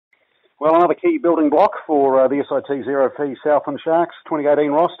Well, another key building block for the SIT 0P Southland Sharks 2018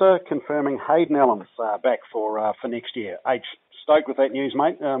 roster, confirming Hayden Allen back for next year. H, stoked with that news,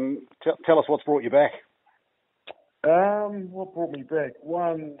 mate. Tell us what's brought you back. What brought me back?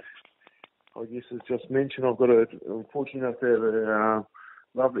 One, I guess as just mentioned, I'm fortunate enough to have a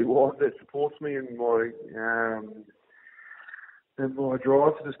lovely wife that supports me in my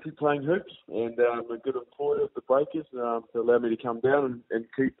drive to just keep playing hoops, and a good employer of the Breakers to allow me to come down and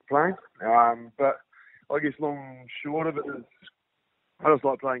keep playing. But I guess long and short of it is I just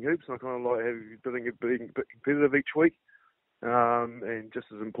like playing hoops, and I kind of like being a bit competitive each week. And just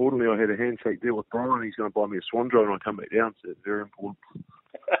as importantly, I had a handshake deal with Brian. He's going to buy me a swan drone when I come back down, so it's very important.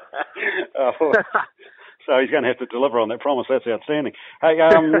 So he's going to have to deliver on that promise. That's outstanding. Hey,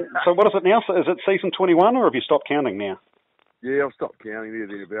 so what is it now? Is it season 21, or have you stopped counting now? Yeah, I've stopped counting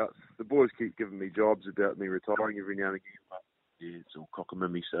thereabouts. The boys keep giving me jobs about me retiring every now and again, but yeah, it's all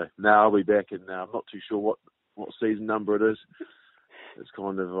cockamamie. So now I'll be back, and I'm not too sure what season number it is. It's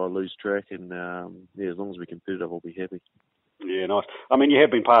kind of I lose track, and as long as we're competitive, I'll be happy. Yeah, nice. I mean, you have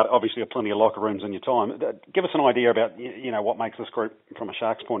been part, obviously, of plenty of locker rooms in your time. Give us an idea about what makes this group, from a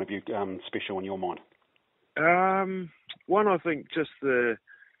Sharks point of view, special in your mind. One, I think just the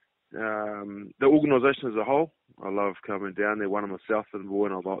organisation as a whole. I love coming down there. One, I'm a Southland boy,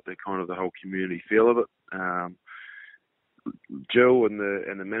 and I like the whole community feel of it. Jill and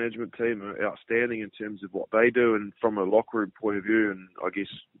the management team are outstanding in terms of what they do, and from a locker room point of view, and I guess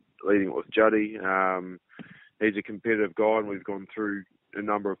leading it with Juddy, he's a competitive guy, and we've gone through a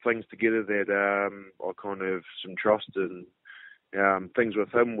number of things together that I kind of have some trust in. Things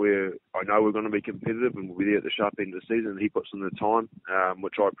with him where I know we're going to be competitive and we'll be there at the sharp end of the season. He puts in the time,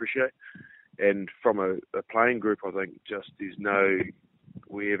 which I appreciate. And from a playing group, I think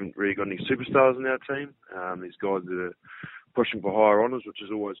we haven't really got any superstars in our team. These guys that are pushing for higher honours, which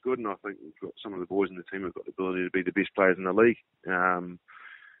is always good. And I think we've got some of the boys in the team who've got the ability to be the best players in the league.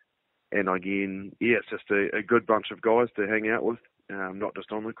 And again, it's just a good bunch of guys to hang out with, not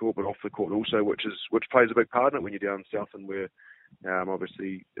just on the court, but off the court also, which plays a big part in it when you're down south, and where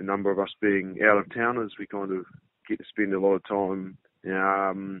obviously a number of us being out of towners, we kind of get to spend a lot of time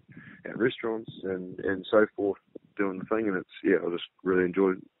at restaurants and so forth doing the thing, and I just really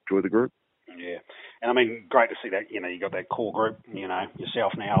enjoy the group. Yeah, and I mean, great to see that, you got that core group,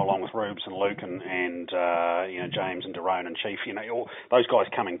 yourself now, along with Rubes and Luke and James and Daron and Chief, all those guys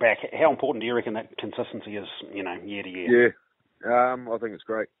coming back. How important do you reckon that consistency is, year to year? Yeah, I think it's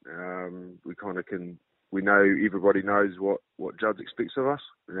great. We know everybody knows what Judd expects of us,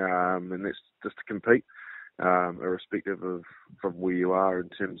 and that's just to compete, irrespective of from where you are in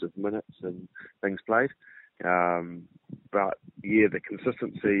terms of minutes and things played. But yeah, the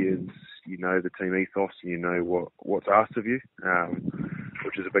consistency is, the team ethos, and what's asked of you,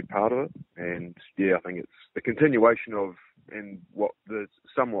 which is a big part of it. And yeah, I think it's the continuation of, and what the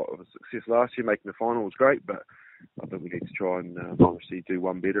somewhat of a success last year, making the final was great, but I think we need to try and obviously do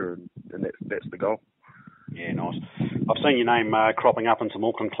one better, and that's the goal. Yeah, nice. I've seen your name cropping up in some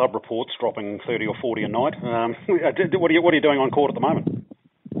Auckland club reports, dropping 30 or 40 a night. What are you doing on court at the moment?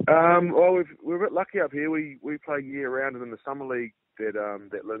 Well, we're a bit lucky up here. We play year round, and in the summer league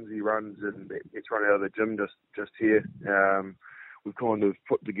that Lindsay runs, and it's run out of the gym just here. We've kind of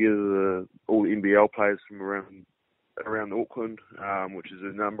put together all the NBL players from around Auckland, which is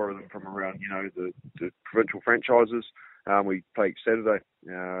a number of them from around the provincial franchises. We play each Saturday.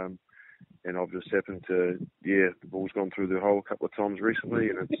 And I've just happened to, the ball's gone through the hole a couple of times recently,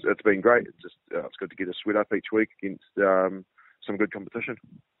 and it's been great. It's good to get a sweat up each week against some good competition.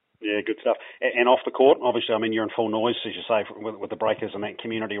 Yeah, good stuff. And off the court, obviously, I mean, you're in full noise, as you say, with the Breakers and that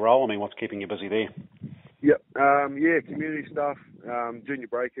community role. I mean, what's keeping you busy there? Yep. Community stuff, junior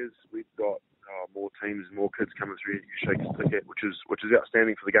Breakers. We've got more teams, more kids coming through. You shake a ticket, which is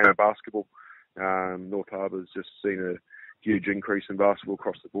outstanding for the game of basketball. North Harbour's just seen a huge increase in basketball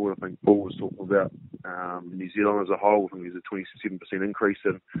across the board. I think Paul was talking about New Zealand as a whole. I think there's a 27% increase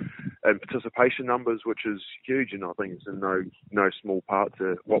in participation numbers, which is huge, and I think it's in no small part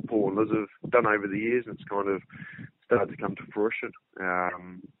to what Paul and Liz have done over the years, and it's kind of started to come to fruition.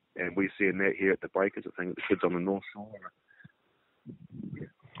 And we're seeing that here at the Breakers. I think the kids on the North Shore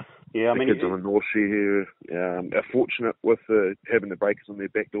the kids on the North Shore here are fortunate with having the Breakers on their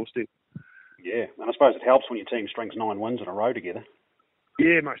back doorstep. Yeah, and I suppose it helps when your team strings 9 wins in a row together.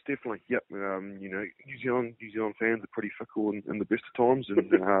 Yeah, most definitely. Yep. New Zealand fans are pretty fickle in the best of times,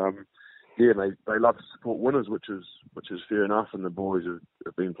 and they love to support winners, which is fair enough. And the boys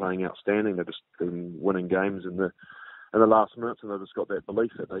have been playing outstanding. They've just been winning games in the last minutes, and they've just got that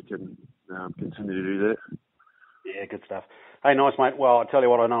belief that they can continue to do that. Yeah, good stuff. Hey, nice mate. Well, I tell you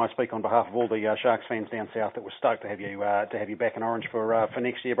what, I know I speak on behalf of all the Sharks fans down south that we're stoked to have you back in Orange for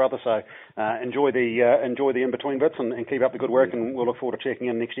next year, brother. So enjoy the in between bits and keep up the good work, and we'll look forward to checking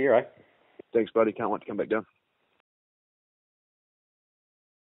in next year, eh? Thanks, buddy. Can't wait to come back down.